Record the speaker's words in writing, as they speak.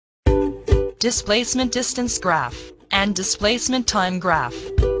displacement distance graph, and displacement time graph.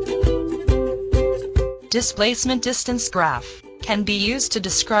 Displacement distance graph can be used to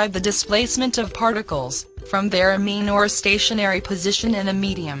describe the displacement of particles from their mean or stationary position in a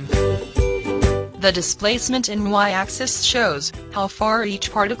medium. The displacement in y-axis shows how far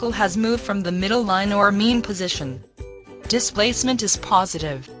each particle has moved from the middle line or mean position. Displacement is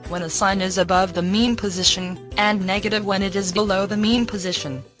positive when a sign is above the mean position, and negative when it is below the mean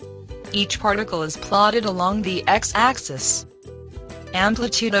position. Each particle is plotted along the x-axis.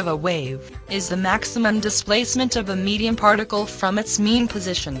 Amplitude of a wave is the maximum displacement of a medium particle from its mean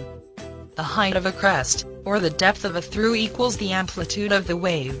position. The height of a crest, or the depth of a through, equals the amplitude of the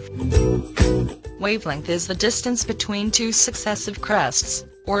wave. Wavelength is the distance between two successive crests,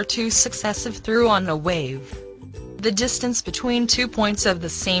 or two successive through on a wave. The distance between 2 points of the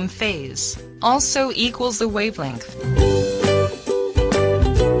same phase also equals the wavelength.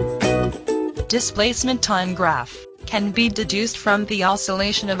 Displacement time graph can be deduced from the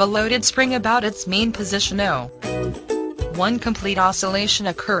oscillation of a loaded spring about its mean position O. One complete oscillation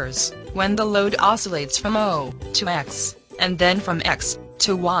occurs when the load oscillates from O to X, and then from X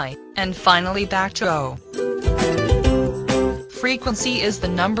to Y, and finally back to O. Frequency is the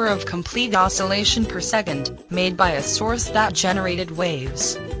number of complete oscillation per second made by a source that generated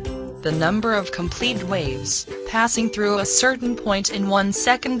waves. The number of complete waves passing through a certain point in 1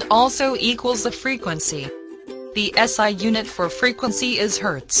 second also equals the frequency. The SI unit for frequency is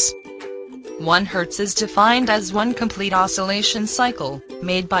Hertz. 1 Hertz is defined as one complete oscillation cycle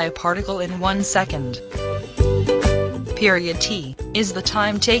made by a particle in 1 second. Period T is the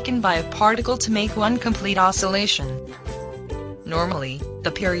time taken by a particle to make one complete oscillation. Normally,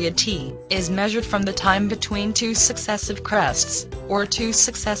 the period T is measured from the time between two successive crests, or two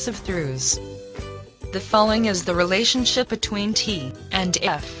successive throughs. The following is the relationship between T and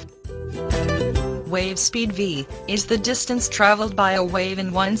F. Wave speed v is the distance traveled by a wave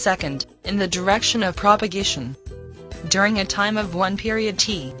in 1 second, in the direction of propagation. During a time of 1 period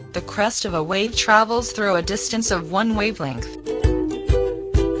t, the crest of a wave travels through a distance of 1 wavelength.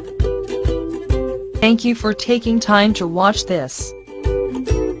 Thank you for taking time to watch this.